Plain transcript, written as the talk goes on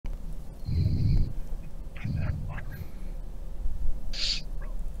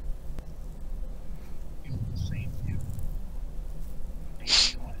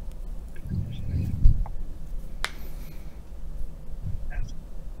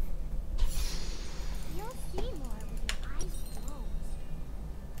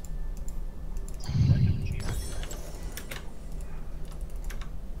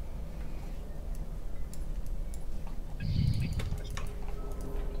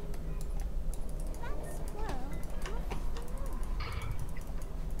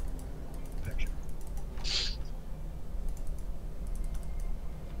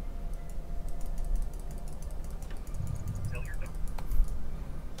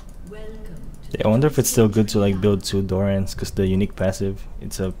Yeah, I wonder if it's still good to like build 2 Dorans, because the unique passive,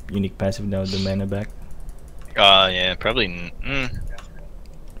 it's a unique passive now, the mana back. Yeah, probably.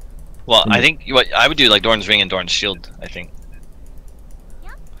 Well, I think what I would do like Dorn's Ring and Dorn's Shield. I think.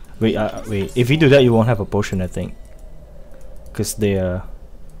 Wait, wait. If you do that, you won't have a potion, I think. Cause they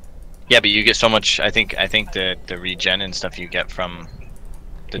Yeah, but you get so much. I think the regen and stuff you get from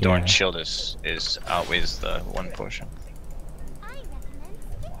the Dorn's Shield is outweighs the one potion.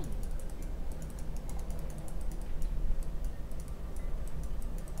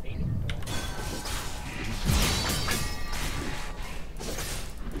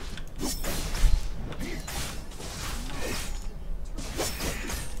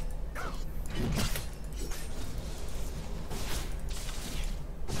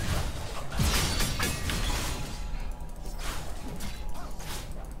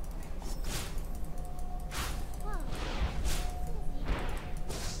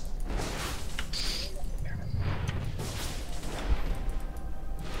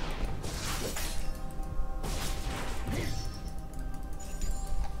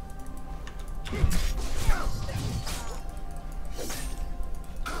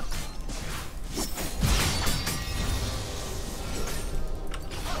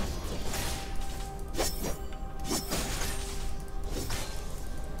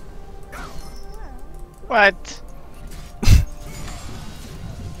 What?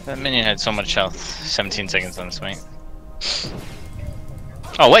 That minion had so much health. 17 seconds on this mate.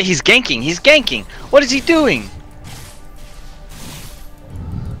 Oh, what? He's ganking! He's ganking! What is he doing?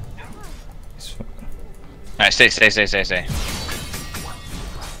 Alright, stay.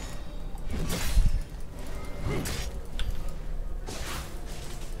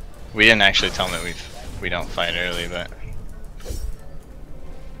 We didn't actually tell him that we don't fight early, but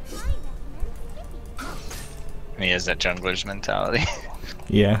he has that jungler's mentality.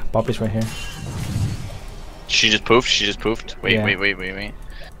 yeah, Poppy's right here. She just poofed. Wait, Yeah. wait.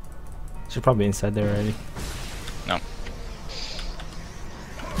 She's probably inside there already. No.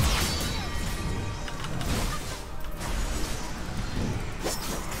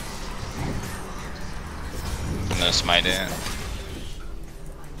 I'm gonna smite it.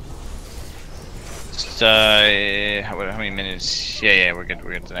 Just, how many minutes? Yeah, we're good.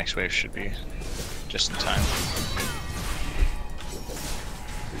 The next wave should be just in time.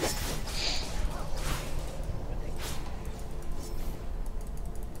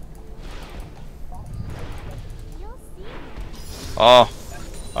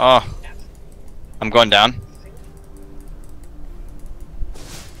 Oh, I'm going down.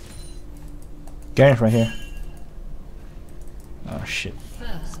 Garen's right here. Oh shit.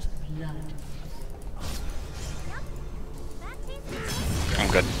 First blood.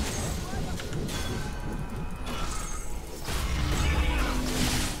 I'm good.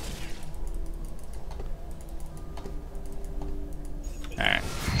 Alright,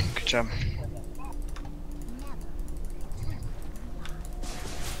 good job.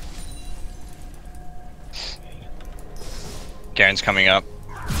 Garen's coming up.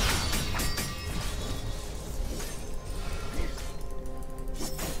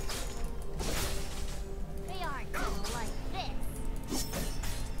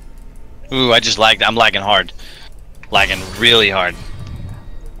 Ooh, I just lagged. I'm lagging hard. Lagging really hard.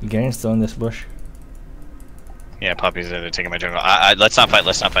 Garen's still in this bush. Yeah, Poppy's there. They're taking my jungle. Let's not fight.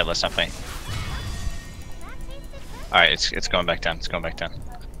 Let's not fight. Alright, it's going back down. It's going back down.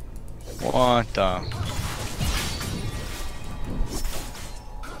 What the?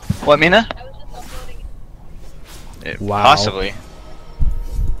 What, Mina? Wow. Possibly.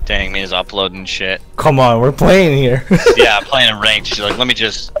 Dang, Mina's uploading shit. Come on, we're playing here. Yeah, I'm playing in ranked. She's like, let me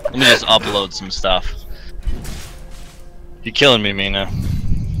just upload some stuff. You're killing me, Mina.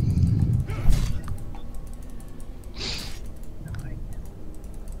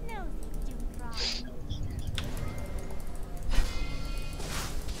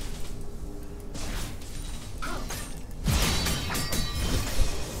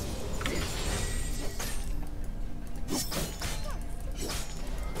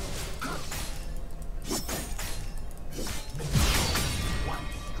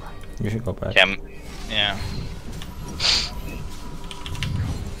 You should go back. Yeah.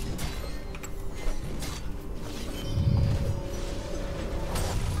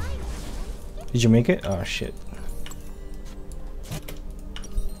 Did you make it? Oh shit.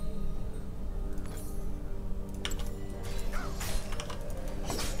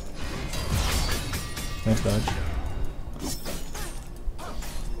 Nice dodge.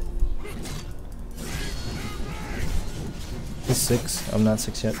 He's 6. I'm not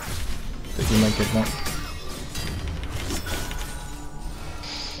 6 yet. But you might get that.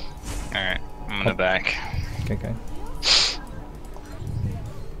 Alright, I'm in the back. Okay, okay.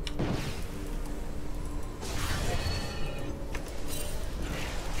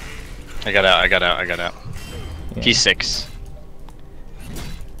 I got out, I got out, I got out. Yeah. He's 6.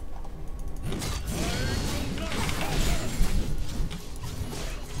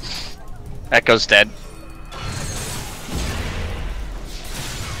 Echo's dead.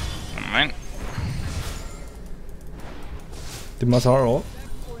 Alright. Did Mazhar ult?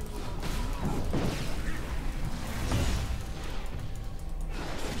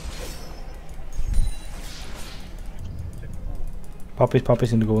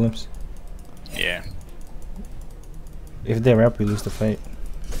 Poppies into golems. Yeah. If they wrap, we lose the fight.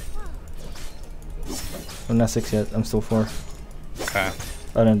 I'm not 6 yet. I'm still 4. Okay.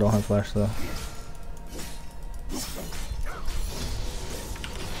 I don't have flash though.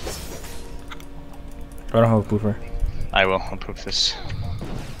 I don't have a pooper. I will. I'll poof this.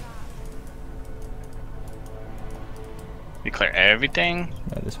 We clear everything.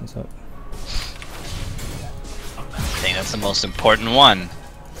 Yeah, this one's up. I think that's the most important one.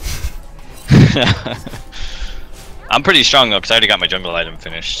 I'm pretty strong though, because I already got my jungle item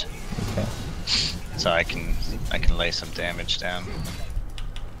finished. Okay. So I can lay some damage down.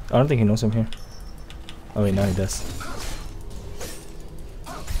 I don't think he knows I'm here. Oh wait, now he does.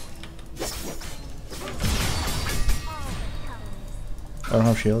 I don't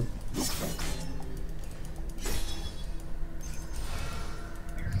have shield.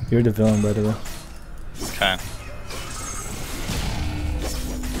 You're the villain, by the way. Okay.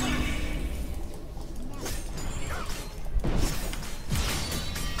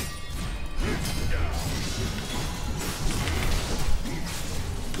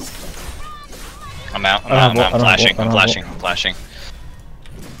 I'm out. I'm flashing. I'm flashing. I'm flashing.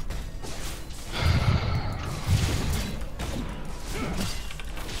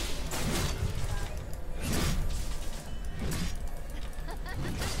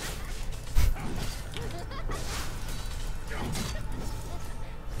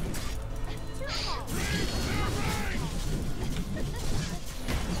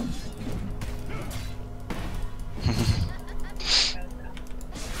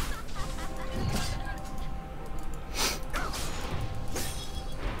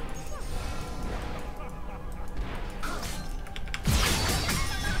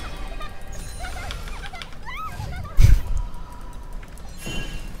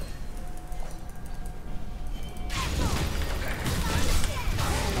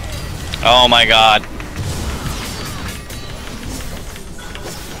 Oh my god.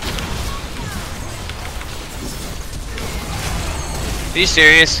 Are you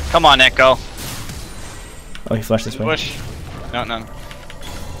serious? Come on, Echo. Oh, he flashed this way. Push. No, no.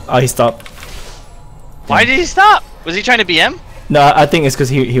 Oh, he stopped. Why did he stop? Was he trying to BM? No, I think it's because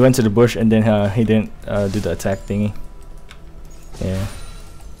he went to the bush and then he didn't do the attack thingy. Yeah.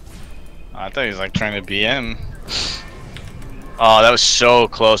 I thought he was like trying to BM. Oh, that was so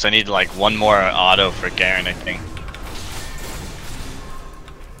close. I need like one more auto for Garen, I think.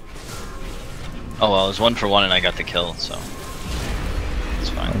 Oh well, it was 1 for 1 and I got the kill, so it's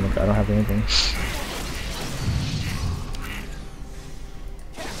fine. Oh my god, I don't have anything.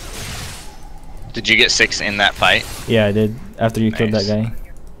 Did you get 6 in that fight? Yeah, I did. After you killed that guy.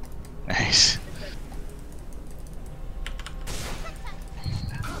 Nice.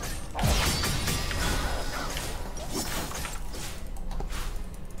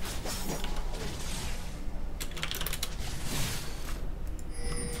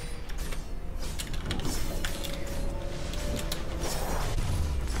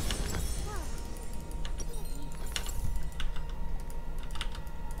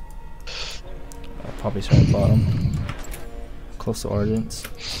 Probably start at bottom. Close to Origins.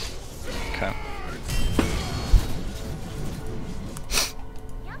 Okay.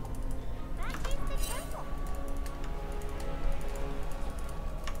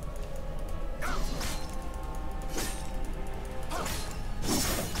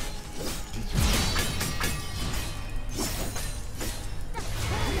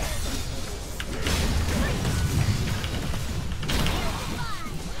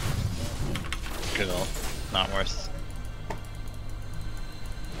 Good ult. Not worth.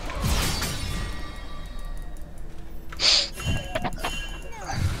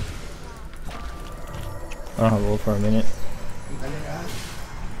 I don't have ult for a minute.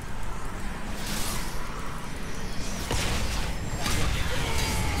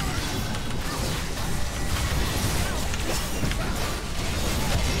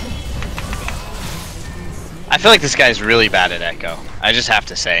 I feel like this guy's really bad at Echo. I just have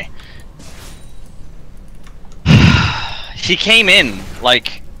to say. He came in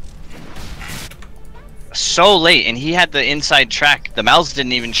like so late, and he had the inside track. The Mals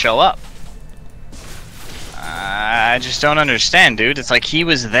didn't even show up. I just don't understand, dude. It's like he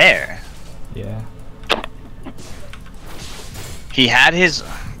was there. Yeah. He had his...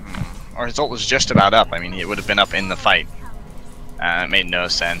 Our result was just about up. I mean, it would have been up in the fight. It made no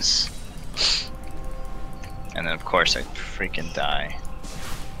sense. And then, of course, I freaking die.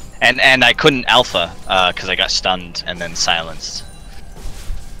 And I couldn't alpha, because I got stunned and then silenced.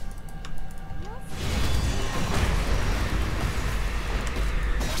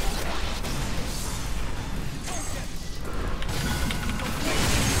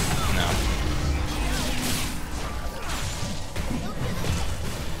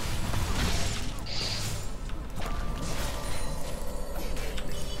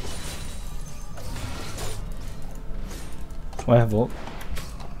 I have ult.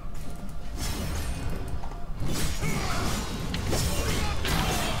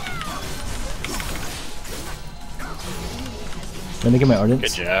 Let me get my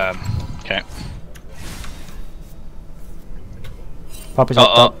ordnance. Good job. Okay. Pop is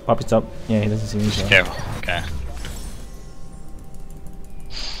up, top. Pop is up. Yeah, he doesn't see me. So. Careful. Okay.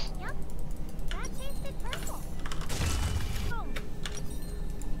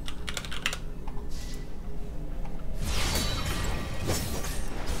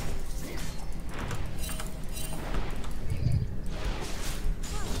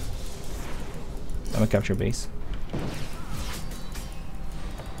 I'm gonna capture base.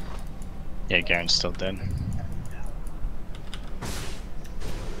 Yeah, Garen's still dead.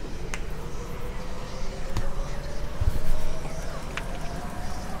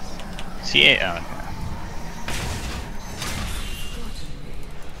 C8. Oh, okay.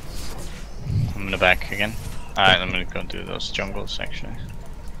 I'm gonna back again. Alright, I'm gonna go do those jungles actually.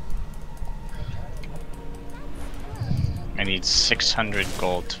 I need 600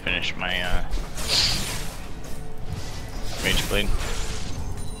 gold to finish my Rage Blade.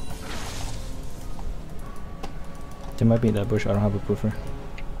 There might be in that bush. I don't have a puffer.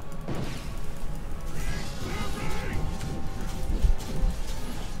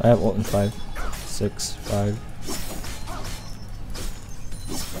 I have ult in 5, 6, 5.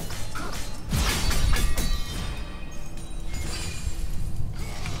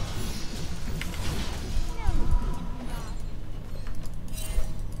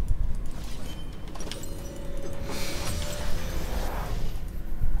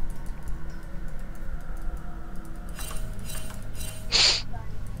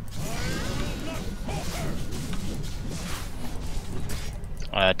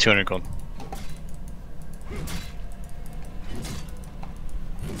 Uh, 200 gold.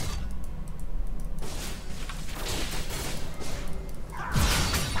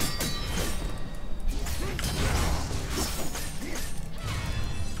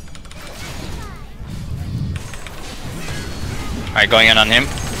 Alright, going in on him.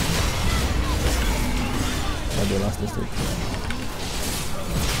 Oh, they lost this dude.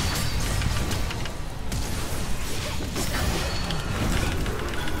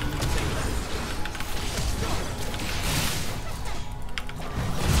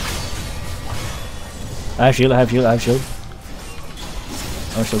 I have shield, I have shield, I have shield.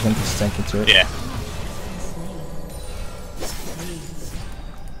 I'm still going to tank into it. Yeah.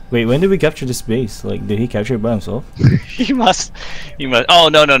 Wait, when did we capture this base? Like, did he capture it by himself? He must. Oh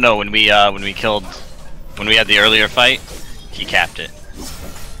no! When we had the earlier fight, he capped it.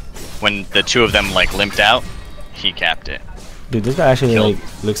 When the two of them like limped out, he capped it. Dude, this guy actually like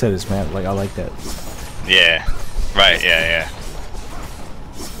looks at his map. Like, I like that. Yeah. Right. Yeah.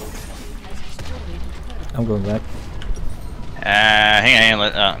 I'm going back. Hang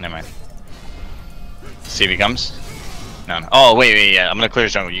on. Oh, never mind. See if he comes. No. Oh wait. Yeah. I'm gonna clear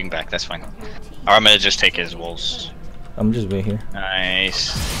his jungle. You can back. That's fine. Or I'm gonna just take his wolves. I'm just way here.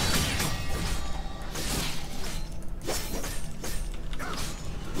 Nice.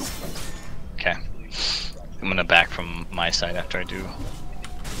 Okay. I'm gonna back from my side after I do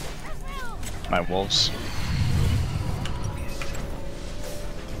my wolves.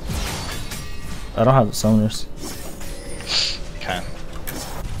 I don't have summoners. Okay.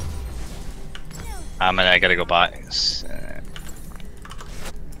 I gotta go bot.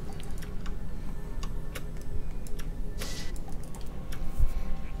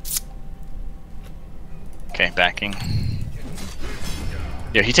 Okay, backing.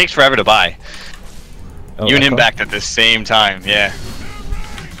 Yeah, he takes forever to buy. Oh, You and him echo? backed at the same time, yeah.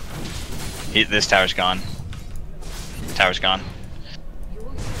 This tower's gone. Tower's gone.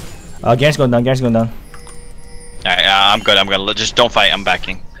 Garen's going down, Garen's going down. Alright, I'm good, just don't fight, I'm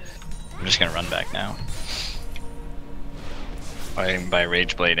backing. I'm just gonna run back now. by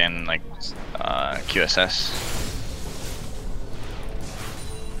Rage Blade and like QSS.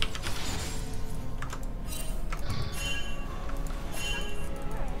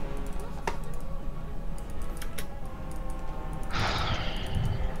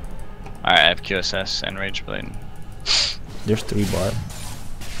 Alright, I have QSS and Rage Blade. There's 3 bot.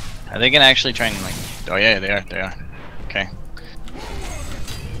 Are they gonna actually try and like? Oh yeah, they are. They are. Okay.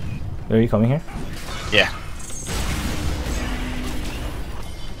 Are you coming here? Yeah.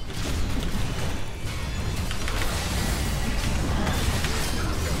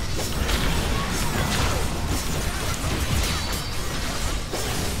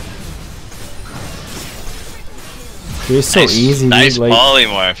 It's so easy. Nice dude, like,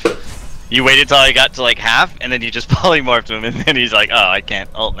 polymorph. You waited till I got to like half, and then you just polymorphed him, and then he's like, "Oh, I can't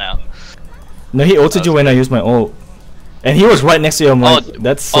ult now." no, he ulted you when I used my ult, and he was right next to you. I'm like,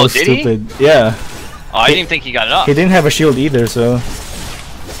 that's so did he? stupid. Yeah. Oh, I didn't even think he got it off. He didn't have a shield either, so.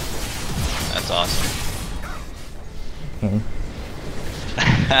 That's awesome.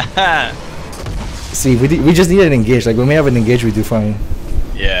 See, we just need an engage. Like when we have an engage, we do fine.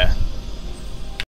 Yeah.